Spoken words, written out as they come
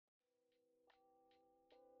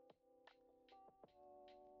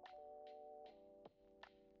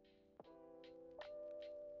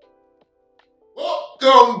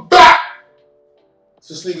Welcome back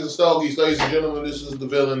to Sneakers and Stogies, ladies and gentlemen. This is the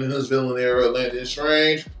villain in his villain era, Landon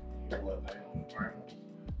Strange.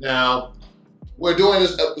 Now, we're doing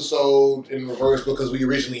this episode in reverse because we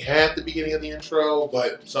originally had the beginning of the intro,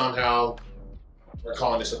 but somehow we're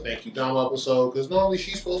calling this a thank you DOMO episode because normally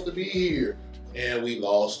she's supposed to be here, and we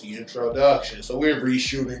lost the introduction, so we're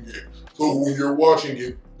reshooting it. So when you're watching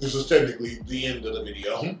it, this is technically the end of the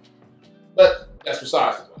video, but that's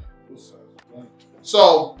besides the point.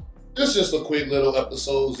 So this is just a quick little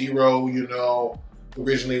episode 0. You know,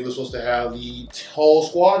 originally we were supposed to have the whole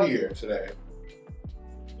squad here today,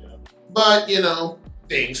 but you know,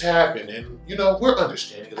 things happen, and you know, we're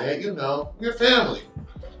understanding that. You know, we're family,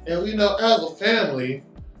 and we know as a family,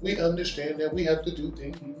 we understand that we have to do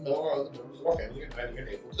things even though our other members of our family are not even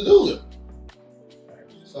able to do them.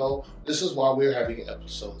 So this is why we're having an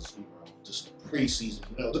episode 0, just the preseason.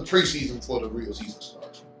 You know, the preseason before the real season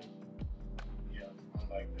starts. Yeah, I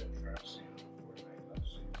like that trash season.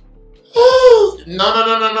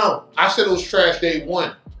 No. I said it was trash day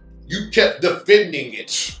 1. You kept defending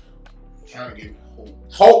it. Trying to give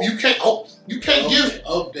hope. Hope you can't. Hope you can't give.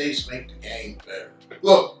 Updates make the game better.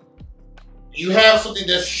 Look, you have something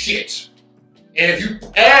that's shit, and if you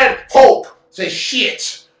add hope to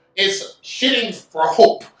shit, it's shitting for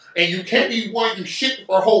hope, and you can't be wanting shit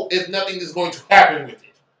for hope if nothing is going to happen with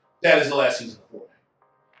it. That is the last season of Fortnite.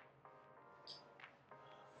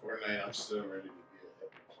 Fortnite, I'm still ready to be a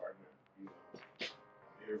epic partner. You know,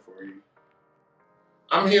 I'm here for you.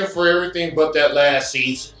 I'm here for everything but that last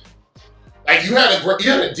season. Like you had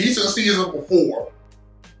a decent season before,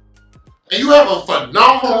 and you have a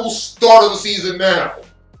phenomenal start of the season now.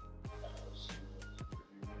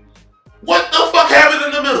 What the fuck happened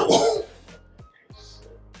in the middle?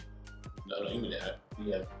 No, you mean that.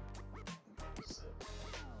 Yeah.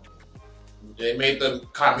 They made the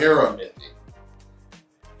Chimera method.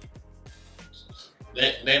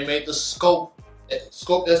 They made the scope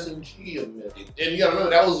SMG method. And you gotta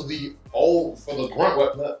remember that was the old for the grunt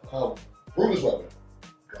weapon, Brutus weapon.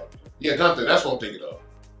 Yeah, Gunther, that's what I'm thinking of.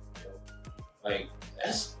 Like,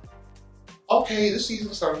 that's okay, this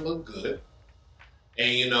season's starting to look good.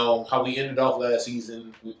 And you know how we ended off last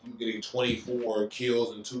season with you getting 24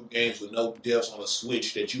 kills in 2 games with no deaths on a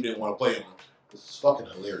Switch that you didn't want to play on. This is fucking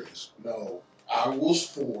hilarious. No, I was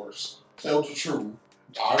forced, tell the truth,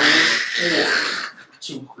 I was forced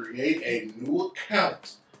to create a new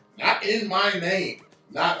account, not in my name,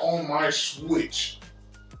 not on my Switch.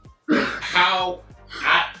 How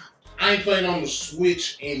I ain't playing on the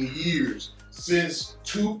Switch in years, since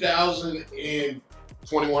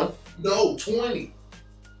 2021. No, 20.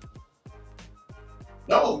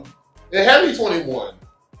 No. It had to be 21.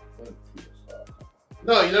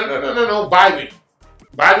 No. Biden.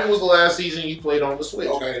 Biden was the last season you played on the Switch.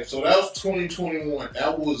 Okay, so that was 2021.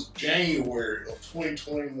 That was January of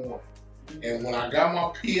 2021. And when I got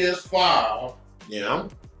my PS5, yeah,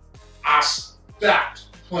 I stopped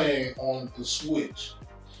playing on the Switch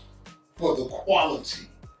for the quality.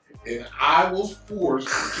 And I was forced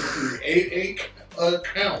to create an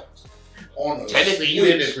account on a technically, Switch. you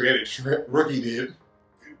didn't create it. Rookie did.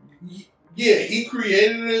 Yeah, he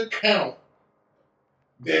created an account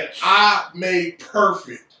that I made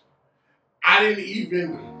perfect. I didn't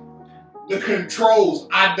even, the controls,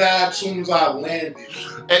 I died as soon as I landed.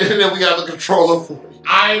 And then we got the controller for you.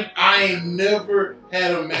 I ain't never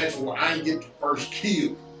had a match where I didn't get the first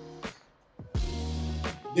kill.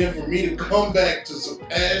 Then for me to come back to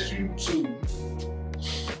surpass you to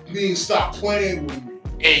being stop playing with me.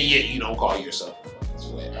 And yet you don't call yourself a fucking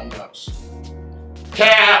sweat. I'm not.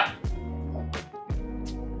 Cap!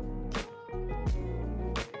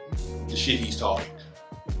 The shit he's talking.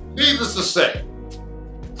 Needless to say,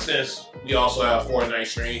 since we also have Fortnite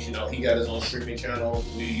streams, you know, he got his own streaming channel.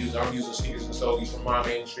 I'm using Sneakers and Stogies for my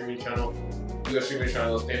main streaming channel. You got a streaming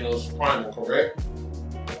channel, Thanos Primal, correct?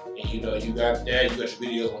 And you know, you got that. You got your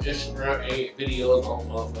videos on Instagram and videos on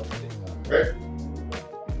motherfucking TikTok, correct?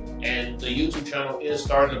 And the YouTube channel is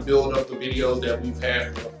starting to build up the videos that we've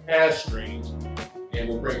had for the past streams, and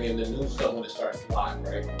we'll bring in the new stuff when it starts live,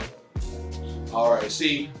 right? All right,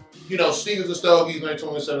 see, you know, Sneakers and Stogies,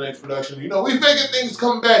 927X production. You know, we making things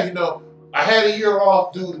come back. You know, I had a year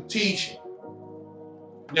off due to teaching.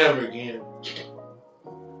 Never again.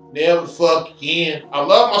 Never the fuck again. I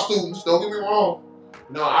love my students. Don't get me wrong.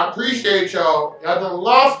 You know, I appreciate y'all. Y'all done a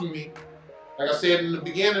lot for me. Like I said in the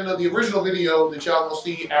beginning of the original video that y'all gonna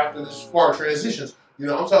see after this part transitions. You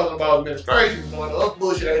know, I'm talking about administration, you know, and the other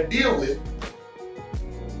bullshit I deal with.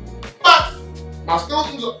 But my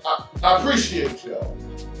students, I appreciate y'all.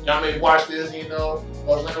 Y'all may watch this, you know,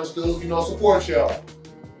 us students, you know, support y'all.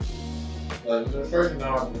 But administration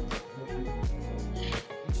now,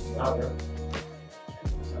 out there.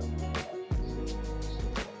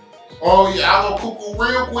 Oh yeah, I gonna cuckoo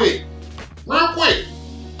real quick.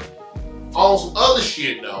 On some other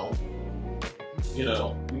shit though, you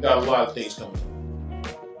know, we got a lot of things coming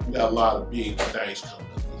up. We got a lot of big things coming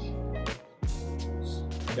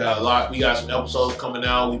up. We got some episodes coming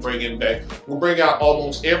out. We'll bring out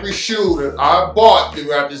almost every shoe that I bought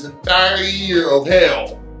throughout this entire year of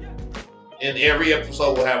hell. And every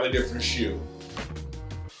episode will have a different shoe.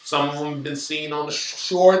 Some of them have been seen on the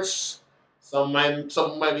shorts. Some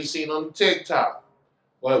might be seen on the TikTok.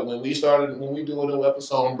 But when we do a new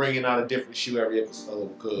episode, I'm bringing out a different shoe every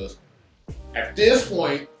episode because at this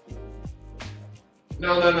point,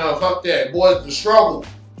 no, fuck that. Boys, the struggle.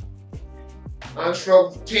 I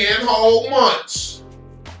struggled for 10 whole months.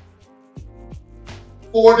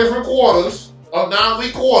 4 different quarters of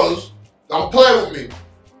 9-week quarters. Don't play with me.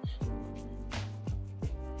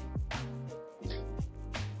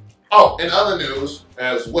 Oh, and other news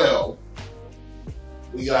as well.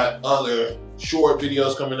 We got other short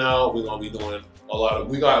videos coming out. We're gonna be doing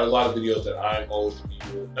we got a lot of videos that I'm old for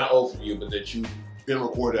you. Not old for you, but that you've been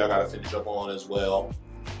recorded, I gotta finish up on as well.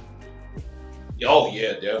 Oh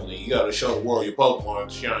yeah, definitely. You gotta show the world your Pokemon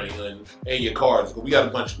shiny and your cards. We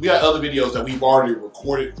got other videos that we've already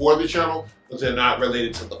recorded for the channel, but they're not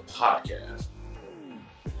related to the podcast.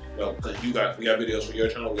 Well, because we got videos for your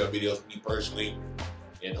channel, we got videos for me personally,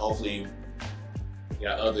 and hopefully we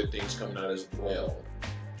got other things coming out as well.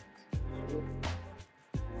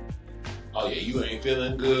 Oh yeah, you ain't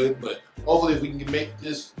feeling good, but hopefully if we can make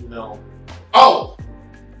this, you know. Oh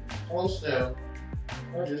snap!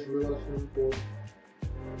 I just realized something.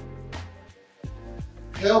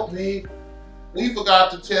 Help me! We forgot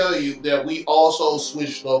to tell you that we also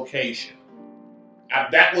switched location.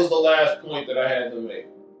 That was the last point that I had to make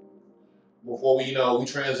before we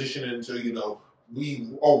transition into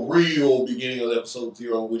a real beginning of episode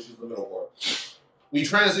 0, which is the middle part. We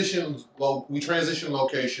transition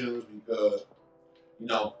locations because,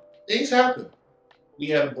 things happen. We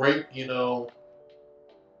had a break, people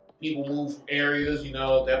move from areas,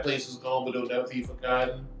 that place is gone, but it'll never be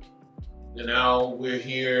forgotten. And now we're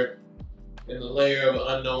here in the layer of an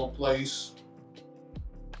unknown place.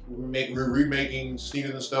 We're remaking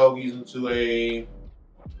Sneakers and Stogies into a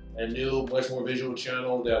new, much more visual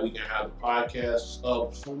channel that we can have the podcast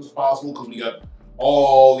up as soon as possible because we got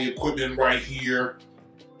all the equipment right here,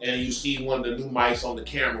 and you see one of the new mics on the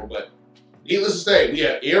camera. But needless to say, we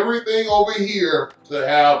have everything over here to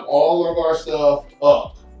have all of our stuff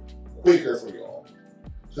up quicker for y'all.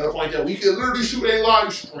 To the point that we can literally shoot a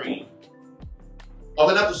live stream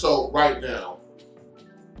of an episode right now.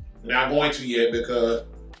 We're not going to yet because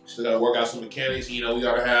we still got to work out some mechanics. We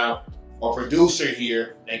got to have a producer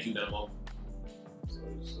here. Thank you, DOMO.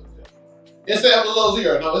 It's the episode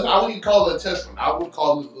 0. No, I wouldn't call it a test run. I would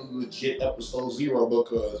call it a legit episode 0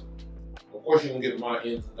 because, of course, you're going to get my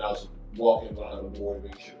ins and outs of walking behind the board,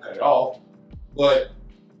 make sure to cut it off. But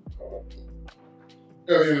at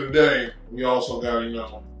the end of the day, we also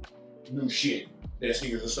got, new shit that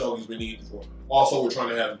Sneakers and Stogies been needing for. Also, we're trying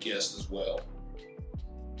to have guests as well.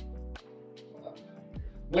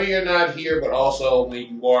 When you're not here, but also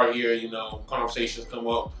when you are here, conversations come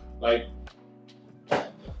up like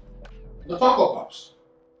the Funko Pops.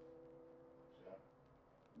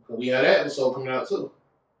 We had that episode coming out too.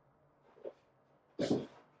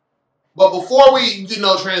 But before we,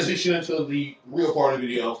 transition into the real part of the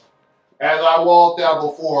video, as I walked out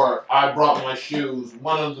before, I brought my shoes.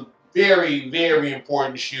 One of the very, very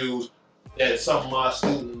important shoes that some of my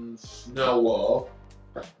students know of.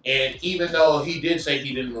 And even though he did say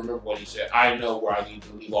he didn't remember what he said, I know where I need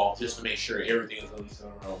to leave off just to make sure everything is going to be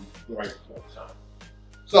around the right time.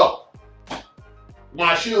 So,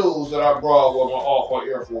 my shoes that I brought were my All-White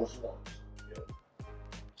Air Force Ones.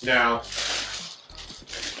 Now,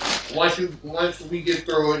 once we get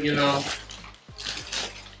through it,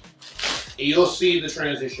 you'll see the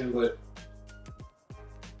transition, but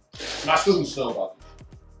my students know about this.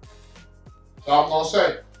 So I'm going to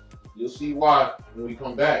say, you'll see why when we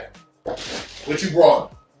come back. What you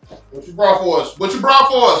brought? What you brought for us? What you brought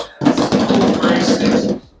for us? Wolf Grade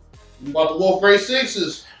 6s. You brought the Wolf Grade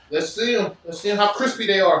 6s. Let's see them. Let's see how crispy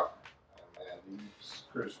they are. Man, these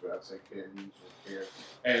crispy. I take care of these with care.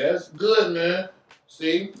 Hey, that's good, man.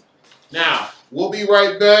 See? Now, we'll be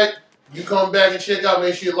right back. You come back and check out.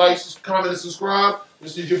 Make sure you like, comment, and subscribe.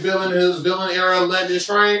 This is your villain, his villain era, London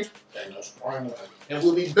Strange. And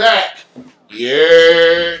we'll be back.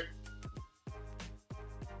 Yeah.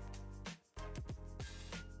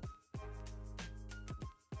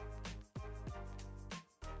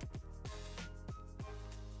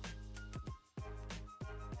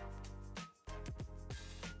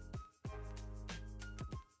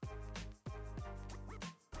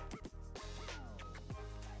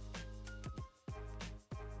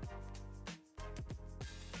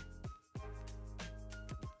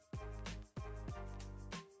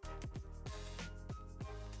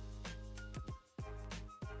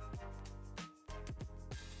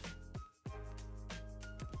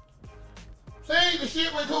 Say the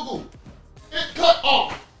shit went cuckoo. It cut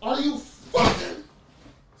off. Are you fucking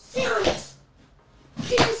serious?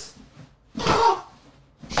 Piece of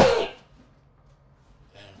shit.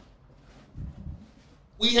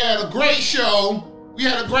 We had a great show. We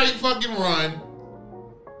had a great fucking run.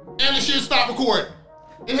 And the shit stopped recording.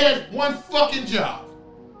 It had one fucking job.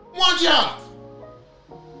 One job.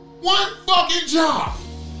 One fucking job.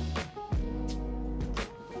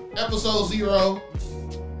 Episode 0.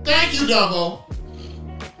 Thank you, DOMO.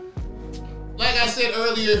 Like I said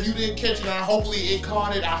earlier, if you didn't catch it, hopefully it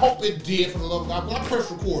caught it. I hope it did, for the love of God. Because I pressed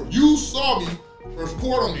record. You saw me press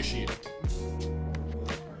record on this shit.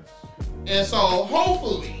 And so,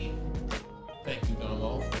 hopefully, thank you,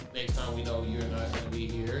 DOMO. Next time we know you're not going to be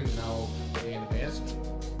here, you know, way in advance.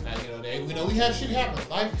 Now, you know, we know we have shit happen.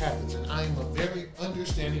 Life happens, and I am a very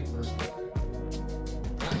understanding person.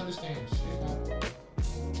 I understand shit happens.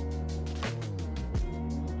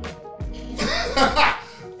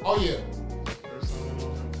 Oh, yeah.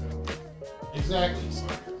 Exactly.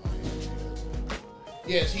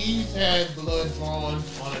 Yes, he's had blood drawn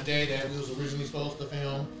on a day that we was originally supposed to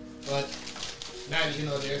film, but now that you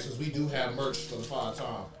know there, since we do have merch for the 5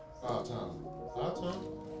 time.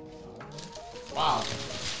 Wow.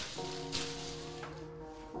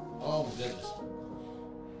 Oh my goodness.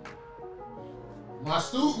 My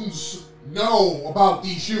students know about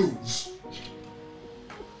these shoes.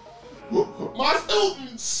 My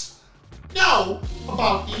students know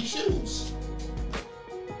about these shoes.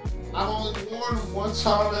 I've only worn them one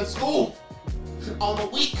time at school on the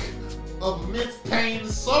week of immense pain and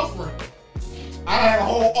suffering. I had a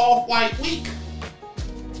whole off-white week.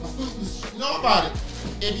 My students know about it.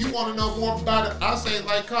 If you want to know more about it, I say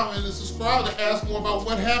like, comment, and subscribe to ask more about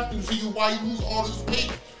what happened to you, why you lose all this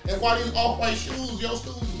weight, and why these off-white shoes. Your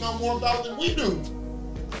students know more about it than we do.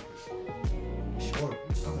 Sure.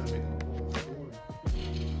 I'm not making a story.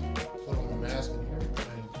 Put on my mask and everything.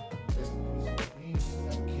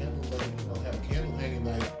 Have a candle lighting, you know, have a candle hanging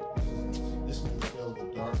like this is the tale of a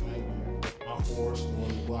dark nightmare. My horror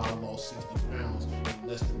story where I lost 60 pounds in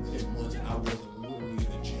less than 10 months and I wasn't literally in the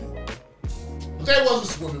gym. But they wasn't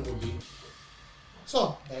swimming with me.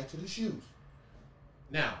 So, back to the shoes.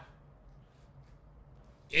 Now,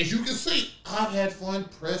 as you can see, I've had fun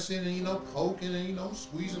pressing and, you know, poking and, you know,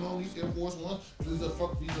 squeezing on these Air Force Ones. These are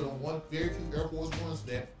the one very few Air Force Ones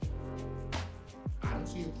that I don't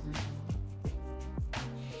see a crease.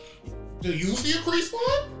 Do you see a crease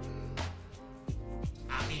one?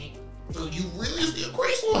 I mean, do you really see a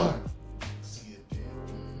crease one? See a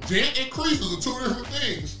dent. Dent and creases are 2 different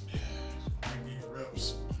things.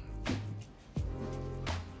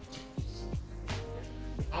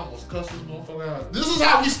 I almost cussed this motherfucker out. This is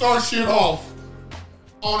how we start shit off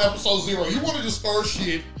on episode 0. You wanted to start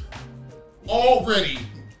shit already.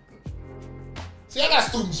 See, I got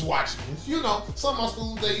students watching this. You know, some of my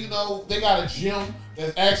students, they, you know, they got a gym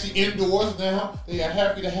that's actually indoors now. They are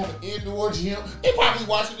happy to have an indoor gym. They probably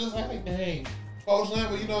watching this like, dang, Coach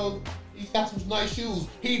Lambert, you know, he's got some nice shoes.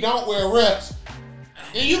 He don't wear reps.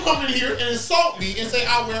 And you come in here and insult me and say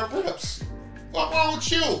I wear reps. What's wrong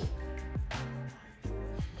with you?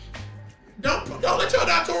 Don't let your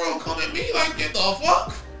editorial come at me like, get the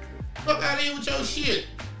fuck? Fuck out of here with your shit.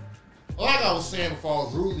 Like I was saying before, I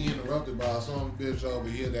was rudely interrupted by some bitch over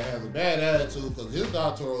here that has a bad attitude because his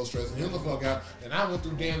editorial is stressing him the fuck out, and I went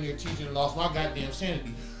through damn near teaching and lost my goddamn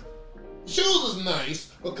sanity. Shoes is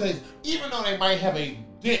nice because even though they might have a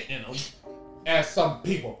dent in them, as some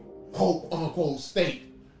people quote unquote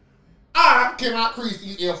state, I cannot crease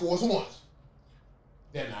these Air Force Ones.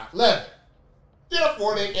 They're not leather.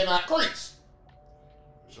 Therefore, they cannot crease.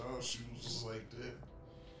 Y'all shoes is like that.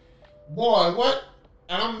 Boy, what?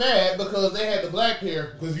 And I'm mad because they had the black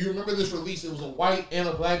pair. Because if you remember this release, it was a white and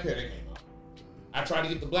a black pair that came out. I tried to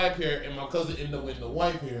get the black pair, and my cousin ended up with the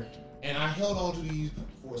white pair. And I held on to these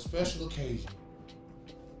for a special occasion.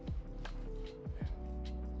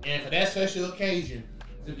 And for that special occasion,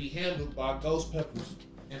 to be handled by ghost peppers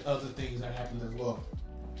and other things that happened as well.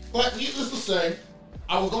 But needless to say,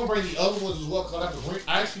 I was gonna bring the other ones as well because I got the green.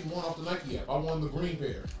 I actually won off the Nike app. I won the green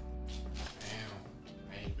pair. Damn,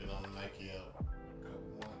 I ain't been on the Nike app a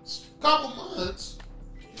couple months. Couple months.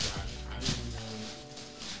 Yeah, I didn't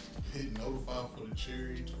even hit notify for the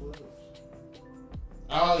Cherry 12.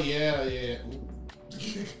 Oh yeah. Ooh.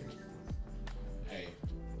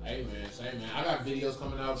 Hey man, say man. I got videos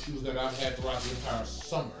coming out of shoes that I've had throughout the entire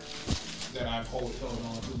summer that I've held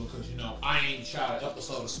on to because, you know, I ain't shot an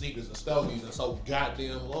episode of Sneakers and Stogies in so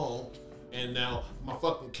goddamn long. And now my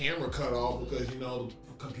fucking camera cut off because, you know,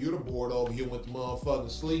 the computer board over here went to motherfucking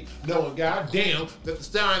sleep, knowing goddamn that the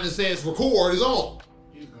sign that says record is on.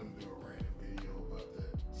 He's gonna do a random video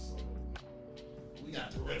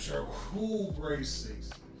which are cool gray 6s.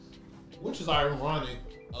 Which is ironic,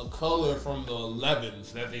 a color from the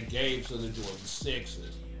 11s that they gave to the Jordan 6s.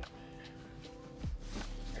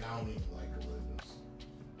 And I don't even like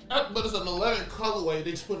 11s. But it's an 11 colorway, they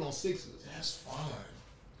just put it on 6s. That's fine.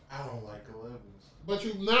 I don't like 11s. But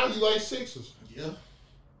now you like 6s. Yeah.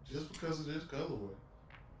 Just because of this colorway.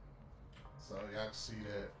 So y'all can see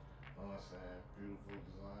that. Oh, I'm saying, beautiful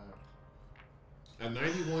design. A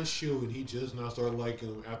 91 shoe, and he just now started liking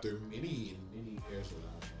them after many pairs of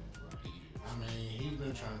them. I mean, he's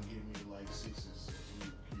been trying to get me to like 6s since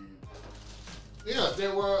we were kids. Yeah,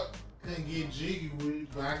 they were. Couldn't get jiggy with it,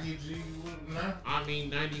 but I get jiggy with it now. I mean,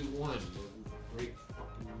 91 was a great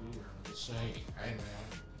fucking year. I'm just saying. Hey, man.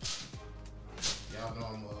 Y'all know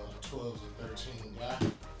I'm a 12 to 13 guy.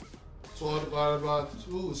 12 divided by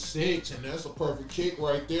 2 is 6, and that's a perfect kick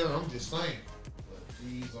right there. I'm just saying. But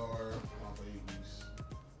these are my babies.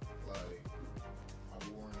 Like, I've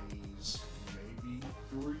worn these maybe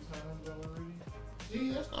 3 times already.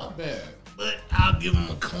 See, that's not bad. But I'll give them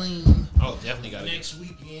a clean. Oh, definitely got it. Next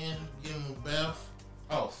weekend, give them a bath.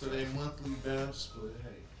 Oh, for their monthly baths. But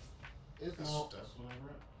hey, that's what I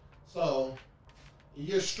rap. So,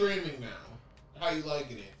 you're streaming now. How you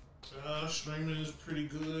liking it? Streaming is pretty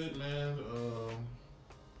good, man. You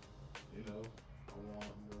know, I want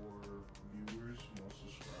more viewers, more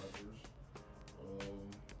subscribers.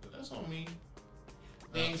 But that's on me.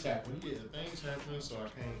 Things happen. Yeah, things happen, so I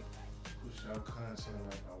can't push out content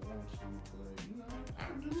like I want to. But you know, I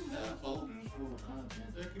do have folders full of content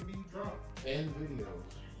that can be dropped. And videos.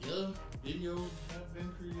 Yeah, videos have been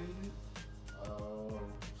created.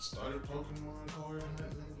 Started Pokemon card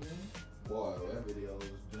hunting again. Boy, that video is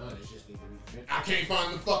done. It just needs to be finished. I can't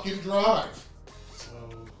find the fucking drive. So,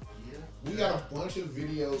 yeah. We got a bunch of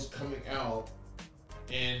videos coming out.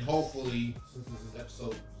 And hopefully, since this is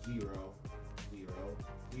episode 0,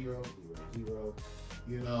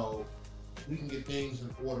 you know, we can get things in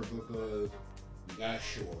order because we got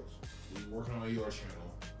shorts. We're working on your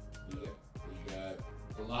channel. We got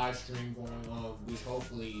the live stream going on, which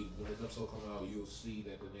hopefully when this episode comes out, you'll see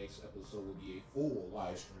that the next episode will be a full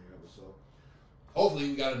live stream episode. Hopefully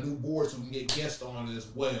we got a new board so we can get guests on it as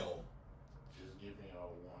well. Just giving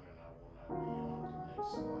y'all a warning, I will not be on the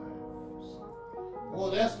next live. So. Well,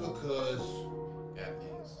 that's because, Got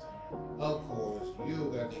things. of course, you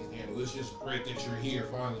got things to handle. It's just great that you're here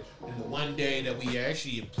finally. And the one day that we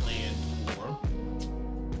actually had planned for.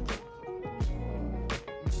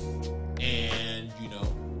 And, you know,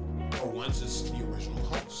 for once it's the original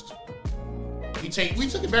host. We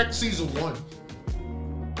took it back to season 1.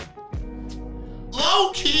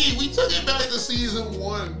 Low key, we took it back to season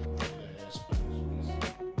 1.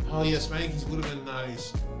 Oh yeah, Spankies would have been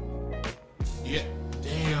nice. Yeah,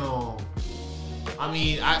 damn. I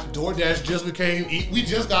mean, DoorDash just became. We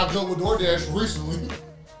just got good with DoorDash recently,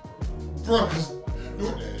 bro.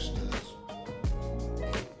 DoorDash does.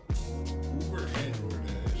 Uber and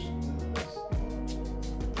DoorDash does.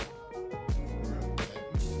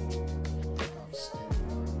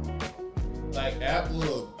 Like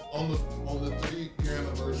look on the 3-year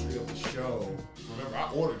anniversary of the show. Remember,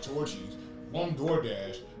 I ordered torchies on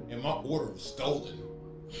DoorDash, and my order was stolen,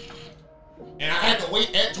 and I had to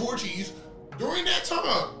wait at Torchies during that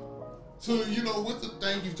time to, you know, with the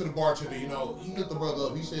thank you to the bartender. You know, he looked the brother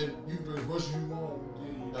up. He said, "You drink as much as you want.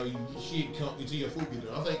 You know, she'd come into your food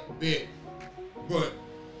dinner." I was like, "Bet," but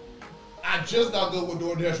I just got good with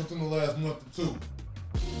DoorDash within the last month or 2.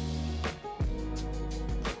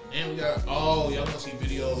 And we got, y'all gonna see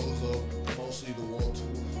videos of mostly the World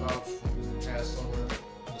Tour stops from this past summer,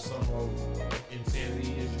 the summer of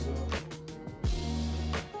insanity, as you will.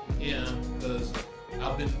 Yeah, because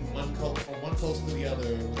I've been from one coast to the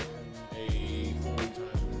other a 4-week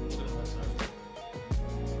time.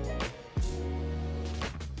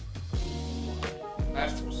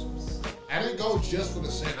 I didn't go just for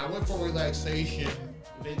the sand. I went for relaxation,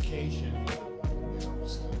 vacation.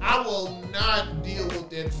 I will not deal with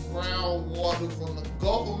that brown water from the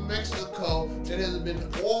Gulf of Mexico that has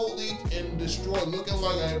been oil leaked and destroyed, looking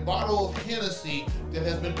like a bottle of Hennessy that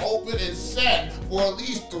has been opened and sat for at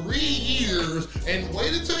least 3 years and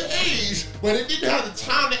waited to age, but it didn't have the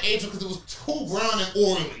time to age because it was too brown and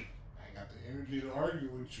oily. I ain't got the energy to argue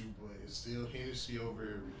with you, but it's still Hennessy over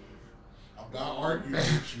everything. I'm not arguing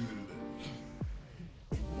with you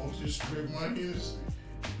today. Won't disrespect my Hennessy.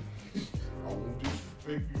 I won't disrespect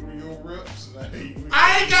you with your reps, and I hate you.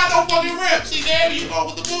 I ain't got no fucking reps. See, there you go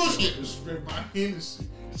with the bullshit. Disrespect my Hennessy.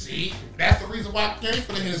 See, that's the reason why I came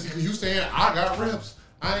for the Hennessy, because you saying I got reps.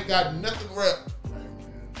 I ain't got nothing rep. Hey,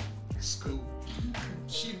 man, it's cool.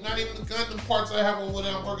 She not even the Gundam parts I have over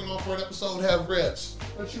there I'm working on for an episode have reps.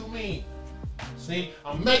 What you mean? See,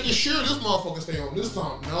 I'm making sure this motherfucker stay on this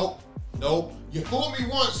time. Nope. Nope. You fooled me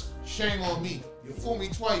once, shame on me. You fooled me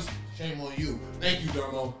twice, shame on you. Thank you,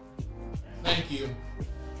 DOMO. Thank you.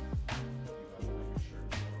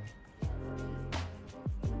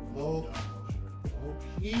 Low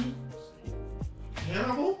key?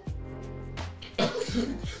 Cannibal?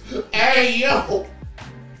 Hey, yo!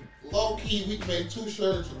 Low key, we can make 2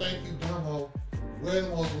 shirts for thank you, DOMO. Wear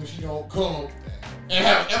the ones when she don't come. And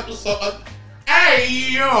have an episode of, hey,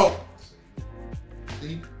 yo!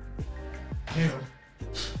 See? Damn.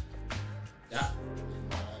 Yeah.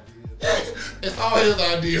 It's all his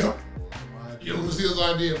idea. It was his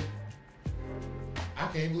idea. I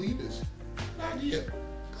can't believe this. Good idea.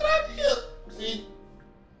 Good idea. See?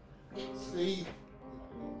 See?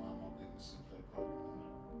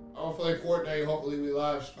 I'll play Fortnite. Hopefully we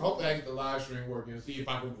live. Hopefully I get the live stream working and see if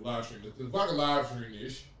I can live stream this. Because if I can live stream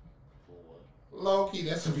this, low key,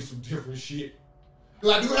 that's gonna be some different shit.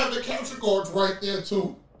 Because I do have the capture cards right there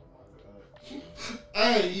too.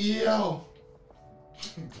 Hey, yo.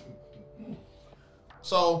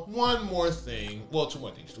 So, one more thing. Well, 2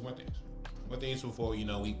 more things. 2 more things. 2 more things before,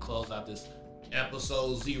 we close out this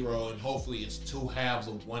episode 0. And hopefully it's 2 halves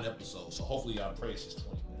of 1 episode. So, hopefully y'all pray it's just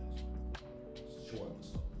 20 minutes. It's a short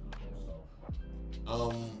episode.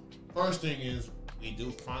 First thing is, we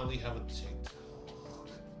do finally have a TikTok.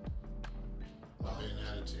 I've been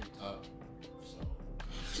at a TikTok.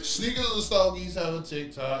 Sneakers and Stogies have a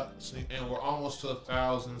TikTok, and we're almost to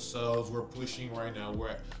 1,000 subs. We're pushing right now.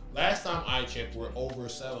 Last time I checked, we're over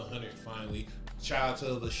 700 finally. Shout out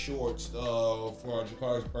to the shorts for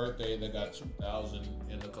Jakar's birthday that got 2,000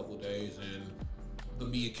 in a couple days, and the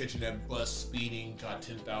me catching that bus speeding got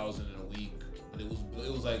 10,000 in a week. But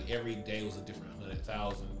it was like every day was a different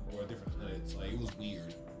 100,000 or a different hundreds. Like, it was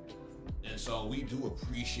weird. And so we do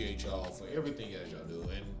appreciate y'all for everything that y'all do.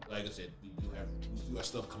 And like I said, we do have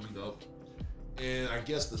stuff coming up. And I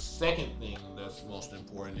guess the second thing that's most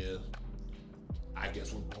important is, I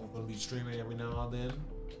guess we're both going to be streaming every now and then.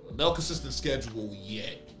 No consistent schedule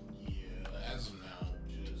yet. Yeah, as of now,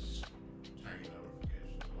 just turning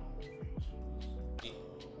notifications on for each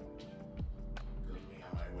of us. Because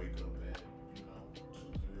I might wake up at, 2,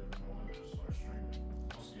 3 in the morning and start streaming.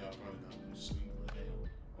 Most of y'all probably not going to sleep, but hey,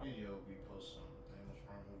 video will be posted on things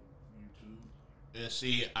from YouTube. And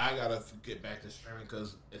see, I got to get back to streaming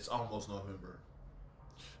because it's almost November.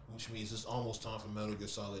 Which means it's almost time for Metal Gear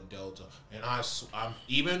Solid Delta. And I'm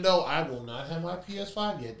even though I will not have my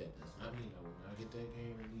PS5 yet, that does not mean I will not get that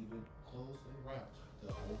game and leave it closed and wrapped.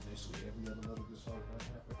 The whole next to every other Metal Gear Solid I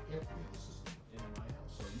have for every other system in my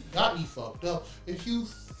house. So you got me fucked up if you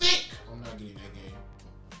think I'm not getting that game.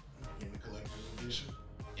 In the collector's edition?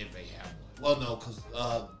 If they have one. Well, no, because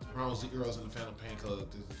Bronze Heroes and the Phantom Pain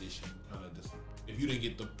Collector's Edition kind of just, if you didn't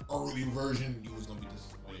get the early version, you was going to be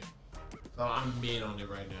disappointed. So I'm mid on it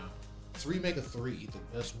right now. 3 Mega 3,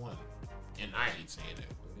 the best one. And I hate saying that,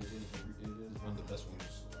 but it is one of the best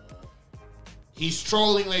ones. He's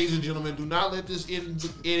trolling, ladies and gentlemen. Do not let this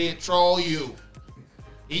idiot troll you.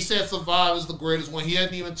 He said Survive is the greatest one. He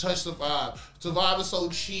hasn't even touched Survive. Survive is so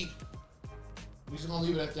cheap. We're just going to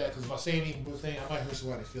leave it at that, because if I say anything good thing, I might hurt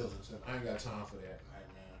somebody's feelings. So I ain't got time for that. Hey,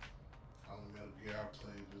 man. Only Metal Gear I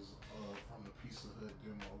played was from the Pizza Hut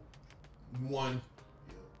demo. One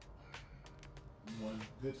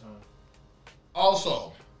good time.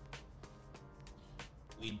 Also,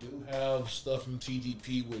 we do have stuff from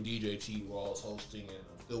TGP with DJ T Raw's hosting, and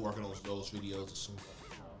I'm still working on those videos as soon as I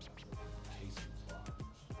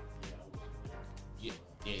can.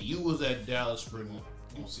 Yeah, you was at Dallas for. You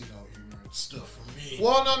don't see no ignorant stuff from me.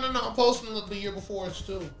 Well, no. I'm posting the year before it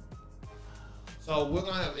too. So we're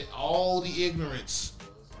gonna have all the ignorance.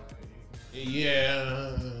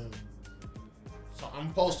 Yeah. So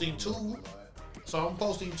I'm posting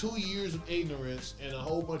 2 years of ignorance and a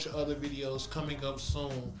whole bunch of other videos coming up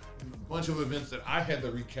soon. A bunch of events that I had to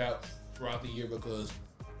recap throughout the year because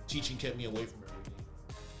teaching kept me away from everything.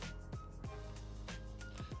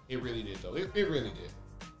 It really did, though. It really did.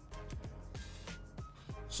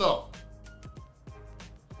 So,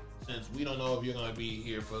 since we don't know if you're going to be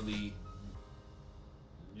here for the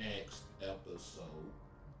next episode,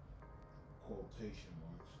 quotation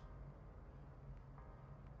marks,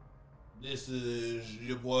 this is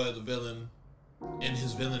your boy, the villain, in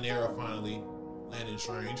his villain era finally, Landon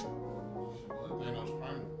Strange.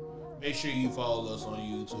 Make sure you follow us on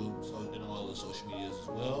YouTube and all the social medias as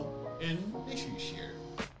well. And make sure you share.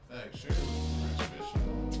 Thanks, share.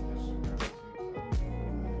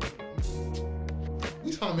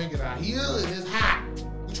 We trying to make it out here and it's hot.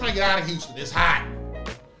 We trying to get out of Houston. It's hot.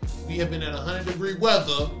 We have been at 100-degree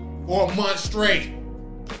weather for a month straight.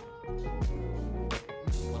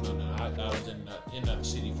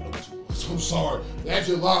 sorry. That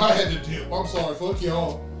July I had to dip. I'm sorry. Fuck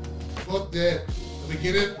y'all. Fuck that. The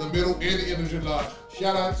beginning, the middle, and the end of July.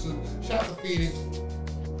 Shout out to Phoenix.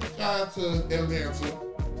 Shout out to Atlanta.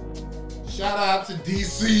 Shout out to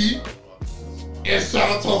DC. And shout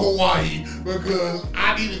out to Hawaii, because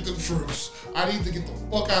I needed them trips. I need to get the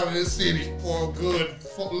fuck out of this city for a good,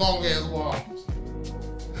 long ass while.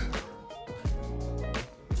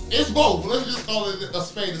 It's both. Let's just call it a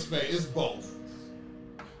spade. It's both.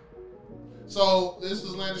 So this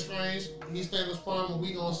is Landon Strange. He's staying his prime, and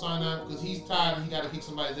we gonna sign out because he's tired and he gotta kick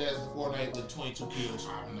somebody's ass in Fortnite with 22 kills.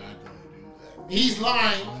 I'm not gonna do that. He's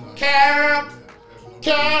lying. Cap.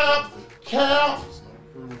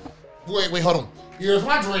 Wait, hold on. Here's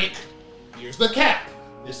my drink. Here's the cap.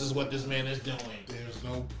 This is what this man is doing. There's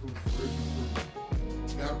no proof.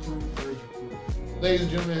 Got proof. Ladies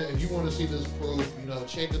and gentlemen, if you want to see this proof,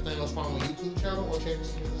 check the thing on my YouTube channel, or check the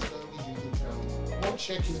Sneakers and Stogies YouTube channel, or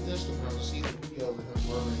check his Instagram to see the videos of him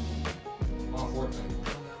murdering on Fortnite.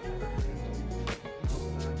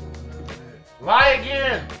 Lie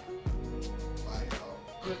again. Bye, y'all.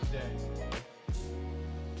 Good day.